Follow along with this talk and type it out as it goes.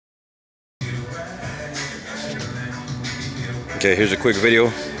Okay, here's a quick video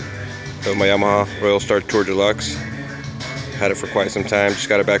of my Yamaha Royal Star Tour Deluxe. Had it for quite some time, just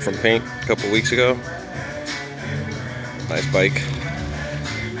got it back from paint a couple weeks ago. Nice bike.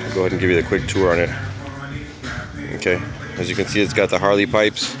 I'll go ahead and give you a quick tour on it. Okay, as you can see, it's got the Harley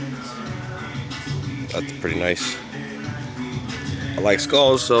pipes. That's pretty nice. I like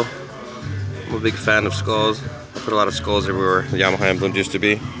skulls, so I'm a big fan of skulls. I put a lot of skulls everywhere the Yamaha emblems used to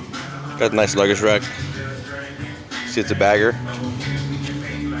be. Got a nice luggage rack. See, it's a bagger.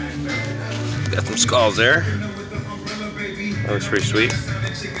 Got some skulls there. That looks pretty sweet.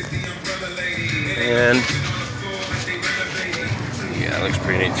 And yeah, it looks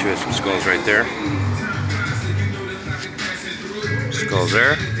pretty neat too. There's some skulls right there. Skulls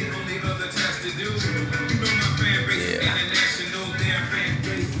there. Yeah.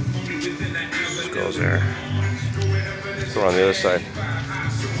 Skulls there. Let's go on the other side.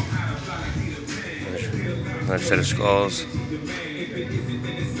 Another set of skulls.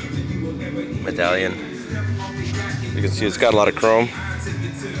 Medallion. You can see it's got a lot of chrome.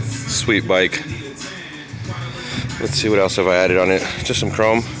 Sweet bike. Let's see what else have I added on it. Just some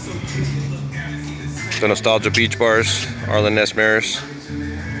chrome. The nostalgia beach bars, Arlen Ness mirrors.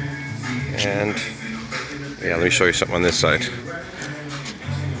 And yeah, let me show you something on this side.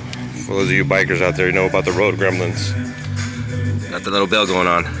 For those of you bikers out there, you know about the road gremlins. Got the little bell going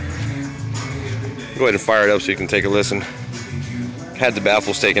on. Go ahead and fire it up so you can take a listen. Had the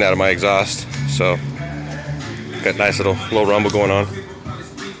baffles taken out of my exhaust, so got a nice little low rumble going on.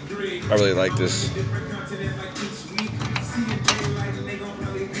 I really like this.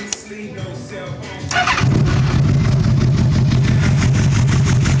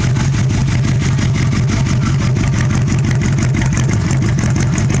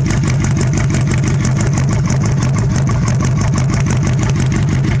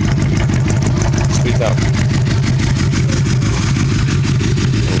 Sweet out.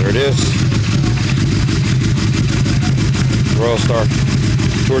 And there it is. Royal Star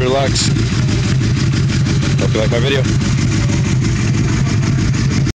Tour Deluxe. Hope you like my video.